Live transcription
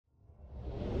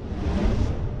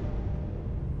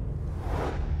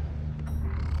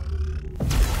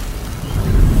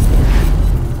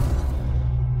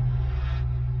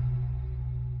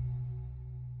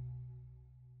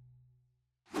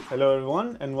Hello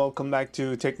everyone and welcome back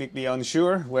to Technically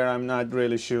Unsure, where I'm not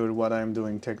really sure what I'm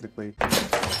doing technically.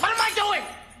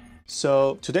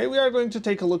 So today we are going to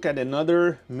take a look at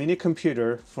another mini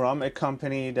computer from a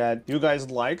company that you guys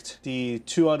liked the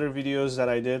two other videos that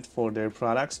I did for their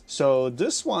products. So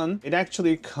this one, it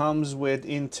actually comes with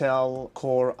Intel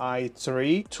Core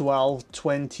i3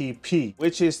 1220p,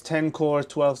 which is 10 core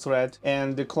 12 thread,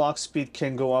 and the clock speed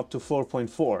can go up to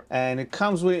 4.4, and it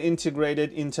comes with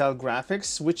integrated Intel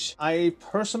graphics, which I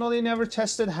personally never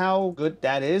tested how good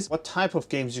that is, what type of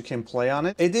games you can play on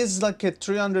it. It is like a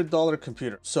 $300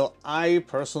 computer, so I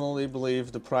personally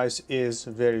believe the price is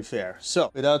very fair.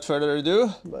 So without further ado,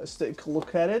 let's take a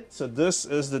look at it. So this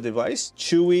is the device,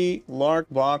 Chuwi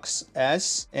LarkBox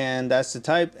S, and that's the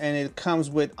type, and it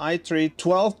comes with i3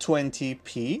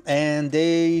 1220p, and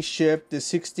they ship the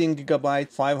 16GB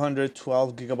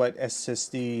 512GB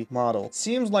SSD model.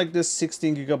 Seems like this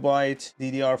 16GB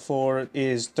DDR4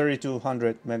 is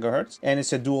 3200 megahertz, and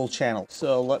it's a dual channel.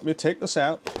 So let me take this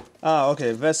out.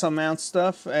 Okay, VESA mount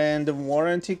stuff, and the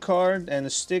warranty card, and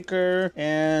the sticker,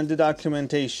 and the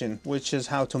documentation, which is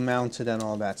how to mount it and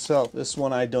all that. So this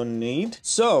one I don't need.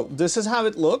 So this is how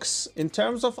it looks. In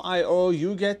terms of I/O,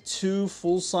 you get two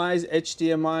full-size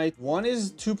HDMI. One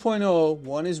is 2.0,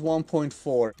 one is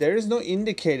 1.4. There is no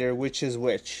indicator which is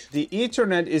which. The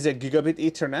Ethernet is a gigabit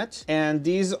Ethernet, and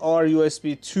these are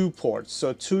USB 2 ports.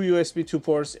 So two USB 2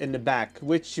 ports in the back,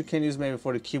 which you can use maybe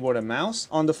for the keyboard and mouse.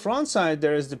 On the front side,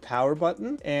 there is the power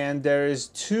button, and there is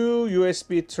two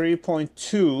USB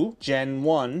 3.2 Gen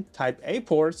 1 Type A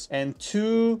ports and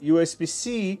two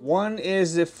USB-C. One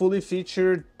is a fully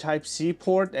featured Type C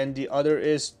port, and the other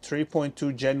is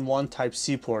 3.2 Gen 1 Type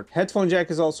C port. Headphone jack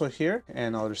is also here,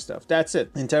 and other stuff. That's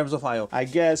it in terms of I/O. I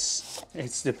guess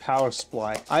it's the power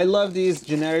supply. I love these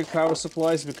generic power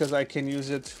supplies because I can use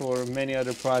it for many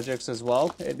other projects as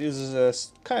well. It uses a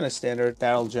kind of standard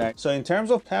barrel jack. So in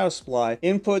terms of power supply,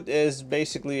 input is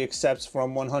basically accepts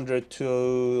from 100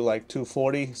 to like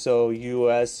 240. So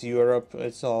US, Europe,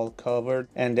 it's all covered.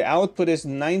 And the output is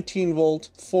 19 volt,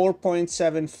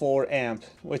 4.74 amp,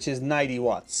 which is 90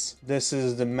 watts. This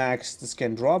is the max this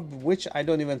can drop, which I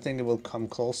don't even think it will come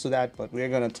close to that, but we're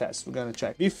gonna test, we're gonna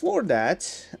check. Before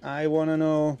that, I wanna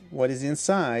know what is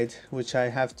inside, which I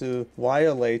have to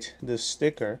violate the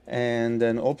sticker and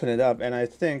then open it up. And I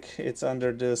think it's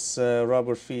under this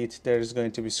rubber feet. There's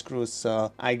going to be screws,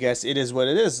 so I guess it is what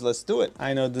it is. Let's do it.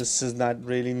 I know this is not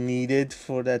really needed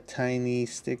for that tiny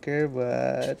sticker,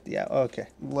 but yeah, okay.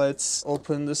 Let's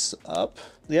open this up.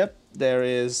 Yep, there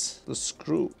is the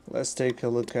screw. Let's take a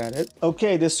look at it.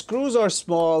 Okay, the screws are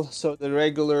small, so the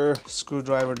regular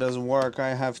screwdriver doesn't work.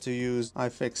 I have to use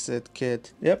iFixit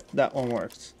kit. Yep, that one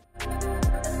works.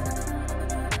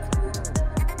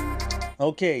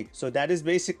 Okay, so that is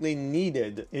basically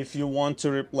needed if you want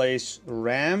to replace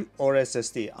RAM or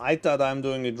SSD. I thought I'm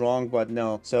doing it wrong, but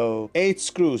no. So 8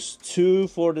 screws, 2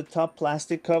 for the top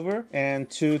plastic cover and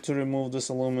 2 to remove this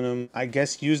aluminum, I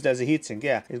guess used as a heatsink.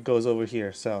 Yeah, it goes over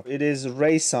here. So it is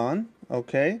Rayson.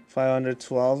 Okay,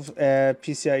 512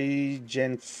 PCIe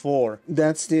Gen 4.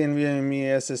 That's the NVMe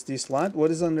SSD slot.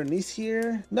 What is underneath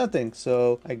here? Nothing.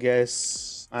 So I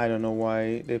guess I don't know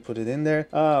why they put it in there.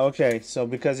 Okay, so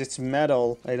because it's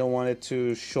metal, I don't want it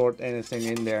to short anything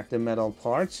in there, the metal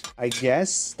parts. I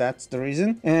guess that's the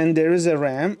reason. And there is a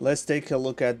RAM. Let's take a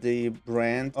look at the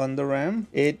brand on the RAM.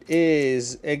 It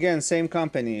is, again, same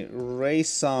company,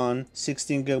 Rayson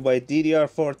 16GB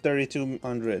DDR4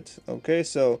 3200. Okay,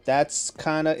 so that's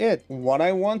kind of it. What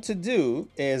I want to do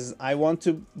is I want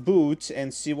to boot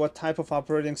and see what type of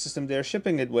operating system they're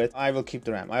shipping it with. I will keep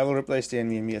the RAM. I will replace the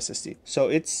NVMe SSD. So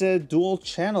it's a dual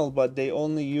channel, but they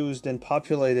only used and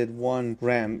populated one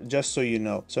RAM, just so you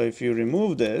know. So if you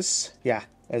remove this, yeah,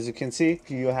 as you can see,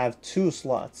 you have 2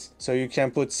 slots. So you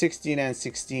can put 16 and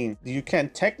 16. You can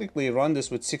technically run this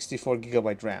with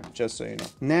 64GB RAM, just so you know.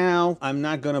 Now, I'm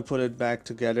not gonna put it back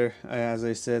together. As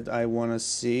I said, I wanna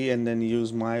see and then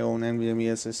use my own NVMe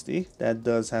SSD. That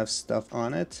does have stuff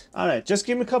on it. All right, just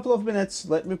give me a couple of minutes.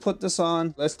 Let me put this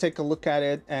on. Let's take a look at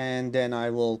it. And then I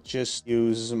will just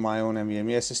use my own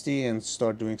NVMe SSD and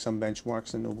start doing some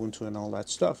benchmarks in Ubuntu and all that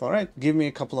stuff. All right, give me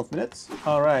a couple of minutes.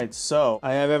 All right, so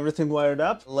I have everything wired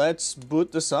up. Let's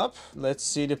boot this up. Let's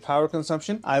see the power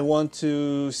consumption. I want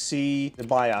to see the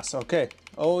BIOS. Okay,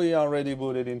 Oh, you already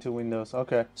booted into Windows.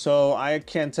 Okay. So I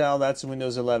can tell that's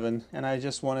Windows 11 and I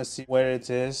just want to see where it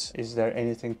is. Is there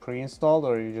anything pre-installed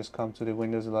or you just come to the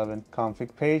Windows 11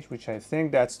 config page, which I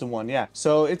think that's the one. Yeah.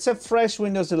 So it's a fresh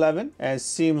Windows 11 and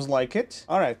seems like it.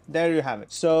 All right. There you have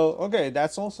it. So, okay.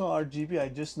 That's also RGB. I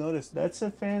just noticed that's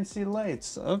a fancy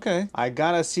lights. Okay. I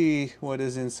gotta see what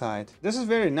is inside. This is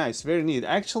very nice. Very neat.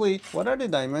 Actually, what are the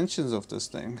dimensions of this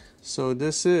thing? So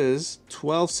this is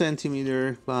 12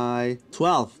 centimeter by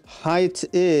 12. Height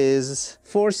is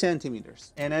 4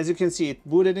 centimeters. And as you can see, it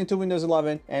booted into Windows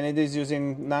 11 and it is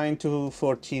using 9 to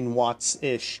 14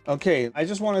 watts-ish. Okay, I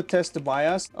just want to test the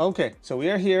BIOS. Okay, so we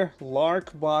are here.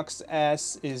 LarkBoxs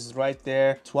S is right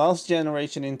there. 12th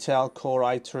generation Intel Core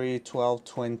i3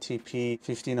 1220p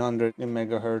 1500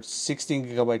 megahertz, 16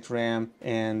 gigabyte RAM,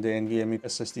 and the NVMe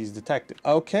SSD is detected.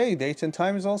 Okay, date and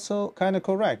time is also kind of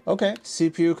correct. Okay,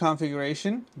 CPU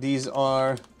configuration. These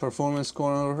are performance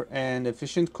core and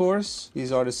efficient cores.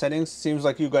 These are the settings. Seems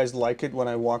like you guys like it when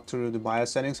I walk through the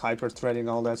BIOS settings. Hyper-threading,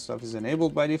 all that stuff is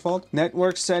enabled by default.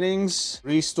 Network settings,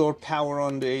 restore power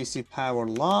on the AC power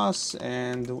loss,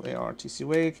 and ARTC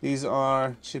wake. These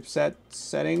are chipset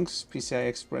settings, PCI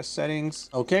Express settings.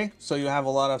 Okay, so you have a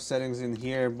lot of settings in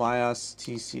here. BIOS,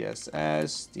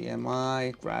 TCSS,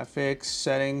 DMI, graphics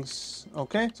settings.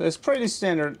 Okay, so it's pretty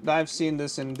standard. I've seen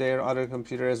this in their other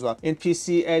computer as well. In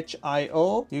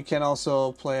PCHIO, you can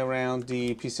also play around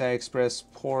the PCI Express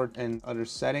port and other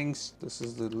settings. This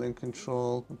is the link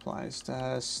control, compliance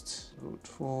test, root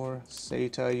 4,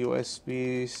 SATA,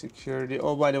 USB, security.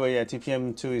 Oh, by the way, yeah,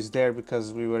 TPM2 is there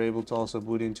because we were able to also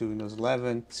boot into Windows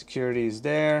 11. Security is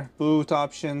there. Boot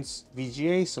options,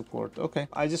 VGA support. Okay,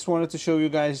 I just wanted to show you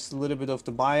guys a little bit of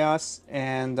the BIOS,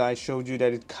 and I showed you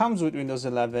that it comes with Windows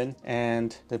 11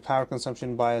 and the power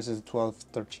consumption BIOS is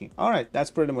 1213. All right,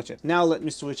 that's pretty much it. Now let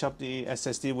me switch up the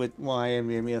SSD with my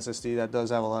NVMe SSD that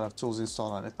does have a lot of tools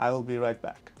installed on it. I will be right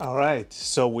back. All right,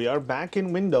 so we are back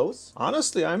in Windows.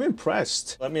 Honestly, I'm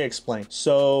impressed. Let me explain.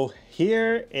 So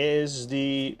here is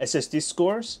the SSD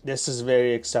scores. This is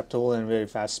very acceptable and very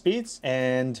fast speeds.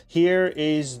 And here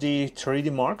is the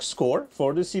 3D Mark score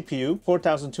for the CPU,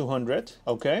 4200.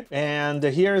 Okay. And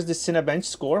here is the Cinebench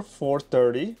score,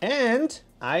 430. And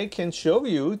I can show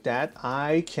you that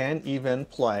I can even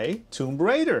play Tomb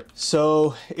Raider.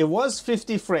 So it was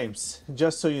 50 frames,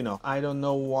 just so you know. I don't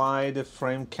know why the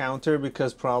frame counter,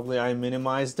 because probably I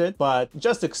minimized it, but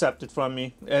just accept it from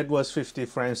me. It was 50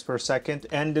 frames per second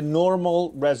and the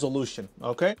normal resolution,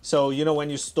 okay? So, you know,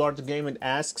 when you start the game, it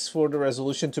asks for the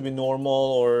resolution to be normal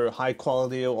or high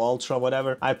quality or ultra,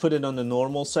 whatever. I put it on the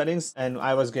normal settings and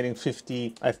I was getting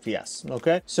 50 FPS,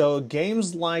 okay? So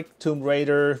games like Tomb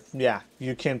Raider, yeah,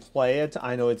 you can play it.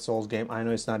 I know it's old game. I know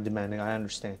it's not demanding. I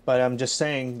understand. But I'm just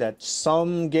saying that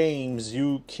some games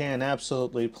you can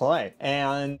absolutely play.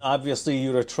 And obviously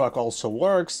Euro Truck also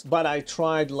works, but I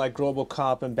tried like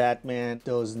RoboCop and Batman.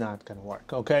 Those not gonna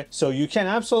work, okay? So you can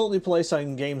absolutely play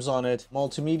some games on it.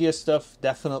 Multimedia stuff,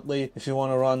 definitely. If you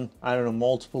want to run, I don't know,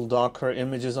 multiple Docker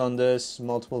images on this,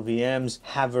 multiple VMs,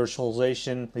 have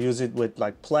virtualization, use it with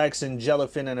like Plex and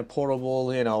Jellyfin and a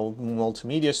portable, you know,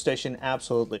 multimedia station,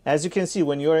 absolutely. As you can see,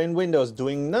 when you're in Windows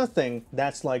doing nothing,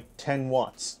 that's like 10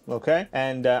 watts, okay?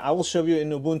 And I will show you in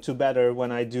Ubuntu better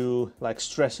when I do like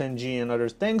StressNG and other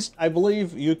things. I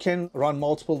believe you can run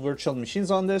multiple virtual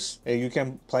machines on this. You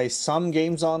can play some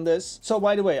games on this. So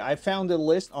by the way, I found a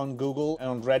list on Google and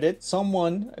on Reddit.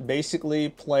 Someone basically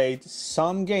played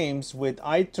some games with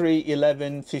i3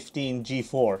 1115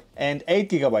 G4 and 8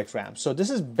 gigabyte RAM. So this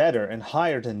is better and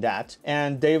higher than that.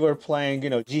 And they were playing, you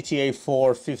know, GTA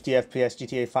 4 50 FPS,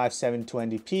 GTA 5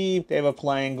 720p. They were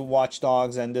playing Watch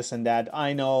Dogs and this and that.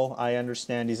 I know, I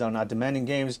understand these are not demanding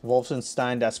games.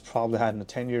 Wolfenstein, that's probably had a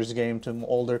 10 years game to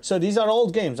older. So these are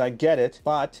old games, I get it,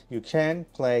 but you can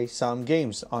play some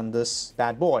games on this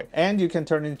bad boy. And you can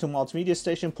turn it into multimedia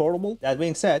station portable. That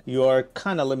being said, you are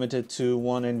kind of limited to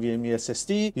one NVMe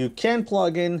SSD. You can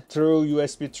plug in through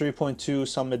USB 3.2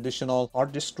 some additional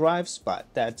hard disk drives, but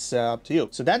that's up to you.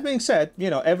 So that being said, you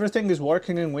know, everything is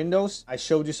working in Windows. I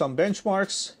showed you some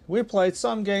benchmarks. We played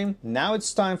some game. Now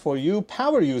it's time for you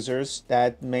power users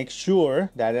that make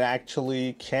sure that it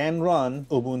actually can run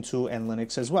Ubuntu and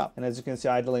Linux as well. And as you can see,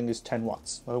 idling is 10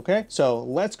 watts. Okay, so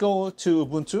let's go to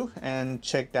Ubuntu and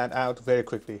check that out very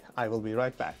quickly. I will be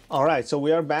right back. All right, so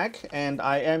we are back and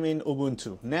I am in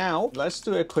Ubuntu. Now let's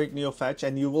do a quick NeoFetch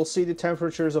and you will see the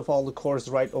temperatures of all the cores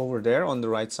right over there on the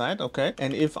right side. Okay,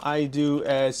 and if I do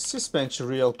a sysbench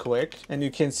real quick, and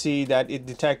you can see that it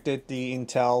detected the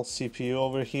Intel CPU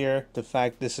over here. there, the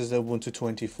fact this is Ubuntu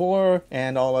 24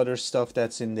 and all other stuff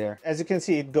that's in there. As you can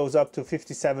see, it goes up to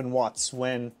 57 watts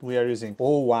when we are using.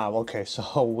 Oh wow, okay,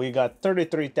 so we got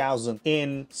 33,000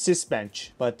 in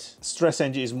Sysbench, but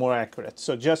StressNG is more accurate.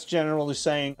 So just generally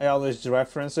saying, I always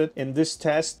reference it. In this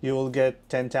test, you will get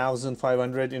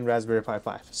 10,500 in Raspberry Pi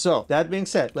 5. So that being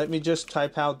said, let me just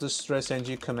type out the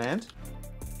StressNG command.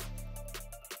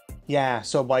 Yeah,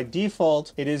 so by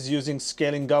default, it is using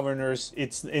scaling governors.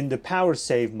 It's in the power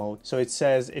save mode. So it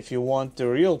says if you want the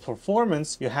real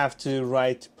performance, you have to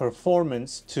write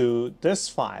performance to this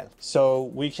file. So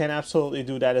we can absolutely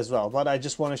do that as well. But I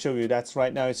just want to show you that's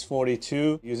right now it's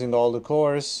 42 using all the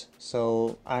cores.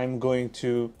 So I'm going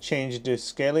to change the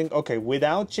scaling. Okay,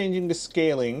 without changing the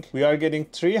scaling, we are getting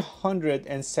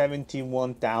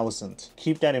 371,000.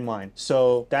 Keep that in mind.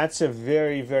 So that's a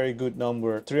very, very good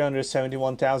number.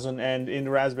 371,000, and in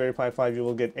Raspberry Pi 5, you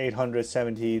will get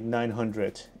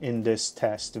 870,900 in this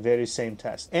test, the very same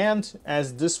test. And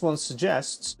as this one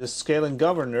suggests, the scaling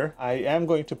governor, I am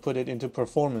going to put it into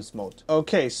performance mode.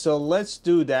 Okay, so let's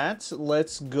do that.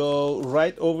 Let's go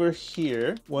right over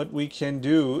here. What we can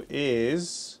do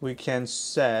is we can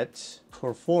set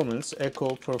performance,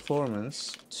 echo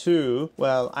performance to,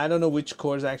 well, I don't know which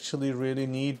cores actually really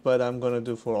need, but I'm gonna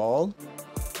do for all.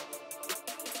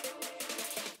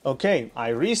 Okay, I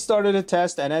restarted the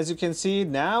test, and as you can see,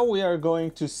 now we are going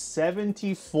to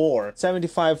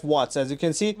 75 watts. As you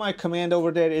can see, my command over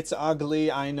there, it's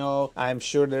ugly, I know. I'm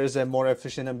sure there's a more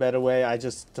efficient and better way. I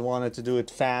just wanted to do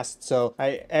it fast. So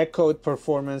I echoed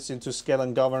performance into scale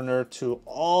and governor to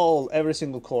every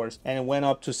single course, and it went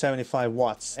up to 75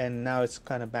 watts. And now it's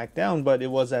kind of back down, but it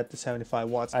was at the 75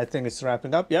 watts. I think it's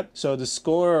wrapping up. Yep. So the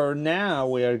score now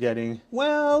we are getting,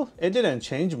 well, it didn't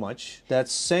change much.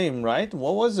 That's same, right?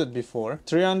 What was it before?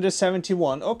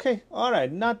 371. Okay, all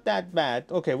right, not that bad.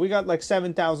 Okay, we got like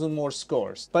 7,000 more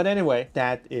scores, but anyway,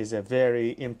 that is a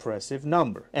very impressive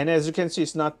number. And as you can see,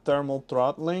 it's not thermal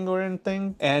throttling or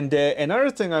anything. And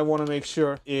another thing I want to make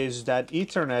sure is that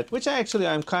Ethernet, which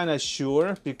I'm kind of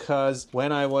sure, because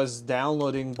when I was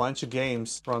downloading a bunch of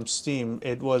games from Steam,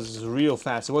 it was real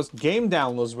fast. It was game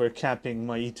downloads were capping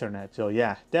my Ethernet. So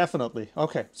yeah, definitely.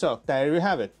 Okay, so there you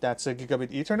have it. That's a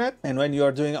gigabit Ethernet, and when you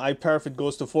are doing iPerf, it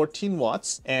goes to 14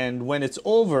 watts, and when it's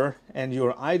over and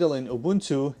you're idle in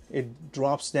Ubuntu, it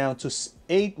drops down to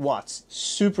 8 watts.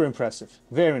 Super impressive.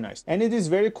 Very nice. And it is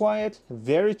very quiet,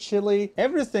 very chilly.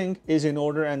 Everything is in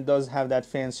order and does have that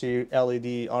fancy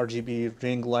LED RGB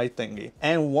ring light thingy.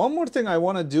 And one more thing I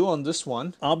want to do on this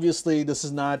one, obviously this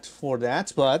is not for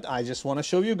that, but I just want to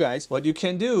show you guys what you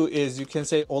can do is you can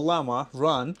say Ollama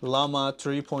run Llama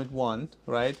 3.1,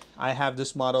 right? I have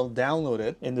this model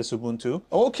downloaded in this Ubuntu.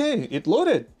 Okay, it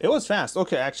loaded. It was fast.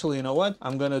 Okay, actually, you know what?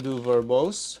 I'm gonna do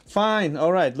verbose. Fine.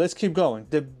 All right, let's keep going.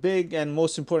 The big and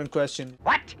most important question.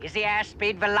 What is the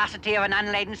airspeed velocity of an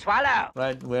unladen swallow?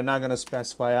 Right, we're not gonna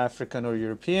specify African or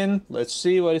European. Let's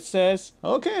see what it says.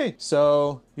 Okay,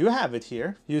 so you have it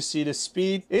here. You see the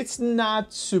speed. It's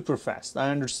not super fast, I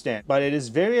understand, but it is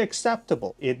very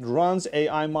acceptable. It runs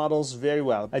AI models very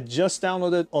well. I just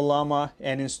downloaded Ollama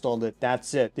and installed it.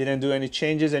 That's it. Didn't do any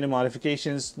changes, any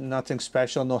modifications, nothing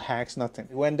special, no hacks, nothing.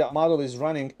 When the model is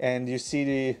running and you see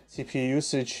the CPU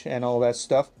usage and all that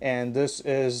stuff, and this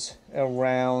is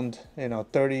around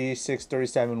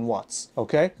 36-37 watts.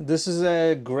 Okay, this is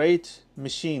a great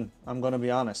machine, I'm gonna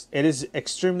be honest. It is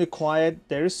extremely quiet.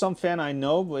 There is some fan, I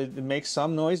know, but it makes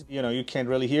some noise. You can't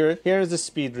really hear it. Here's the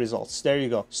speed results. There you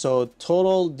go. So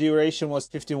total duration was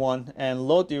 51 and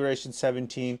load duration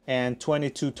 17 and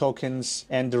 22 tokens,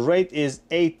 and the rate is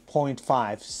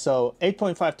 8.5. So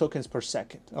 8.5 tokens per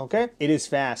second. Okay, it is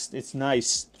fast. It's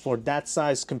nice. For that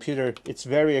size computer, it's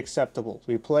very acceptable.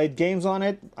 We played games on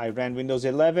it. I ran Windows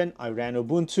 11, I ran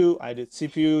Ubuntu, I did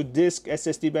CPU, disk,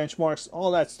 SSD benchmarks,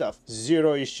 all that stuff.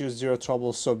 Zero issues, zero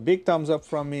trouble. So big thumbs up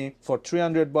from me. For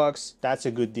 300 bucks, that's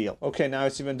a good deal. Okay, now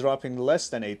it's even dropping less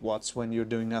than 8 watts when you're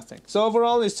doing nothing. So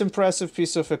overall, it's impressive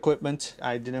piece of equipment.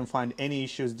 I didn't find any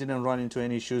issues, didn't run into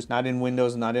any issues, not in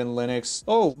Windows, not in Linux.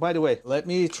 Oh, by the way, let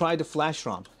me try the flash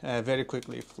ROM very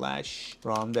quickly. Flash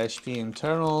ROM-p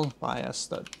internal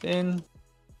bias.bin.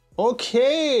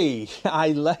 Okay, I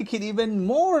like it even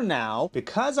more now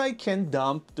because I can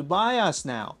dump the BIOS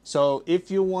now. So if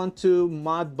you want to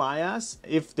mod BIOS,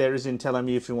 if there is Intel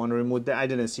ME, if you want to remove that, I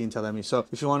didn't see Intel ME. So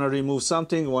if you want to remove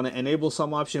something, you want to enable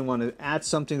some option, you want to add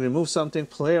something, remove something,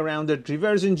 play around it,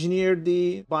 reverse engineer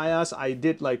the BIOS. I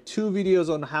did like 2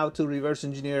 videos on how to reverse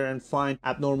engineer and find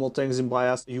abnormal things in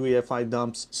BIOS, UEFI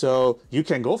dumps. So you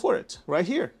can go for it right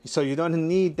here. So you don't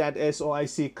need that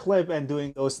SOIC clip and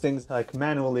doing those things like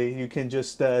manually basically you can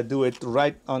just do it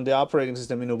right on the operating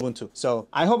system in Ubuntu. So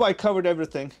I hope I covered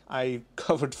everything. I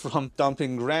covered from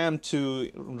dumping RAM to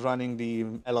running the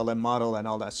LLM model and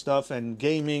all that stuff, and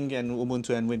gaming and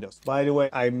Ubuntu and Windows. By the way,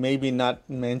 I maybe not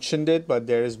mentioned it, but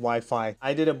there is Wi-Fi.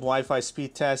 I did a Wi-Fi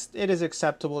speed test. It is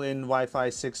acceptable in Wi-Fi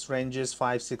 6 ranges,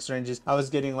 5-6 ranges. I was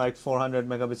getting like 400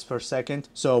 megabits per second.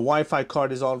 So Wi-Fi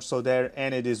card is also there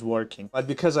and it is working. But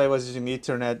because I was using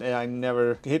Ethernet, I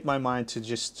never hit my mind to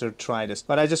just try this.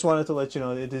 But I just wanted to let you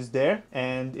know it is there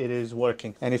and it is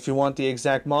working. And if you want the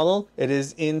exact model, it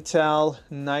is Intel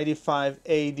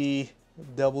 9580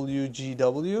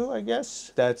 WGW, I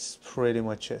guess. That's pretty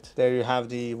much it. There you have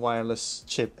the wireless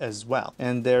chip as well.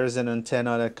 And there's an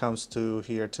antenna that comes to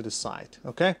here to the side.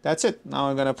 Okay, that's it. Now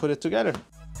I'm gonna put it together.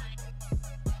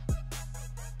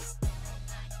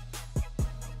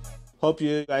 Hope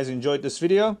you guys enjoyed this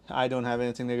video. I don't have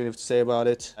anything negative to say about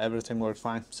it. Everything worked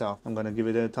fine. So I'm gonna give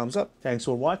it a thumbs up. Thanks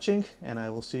for watching and I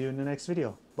will see you in the next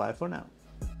video. Bye for now.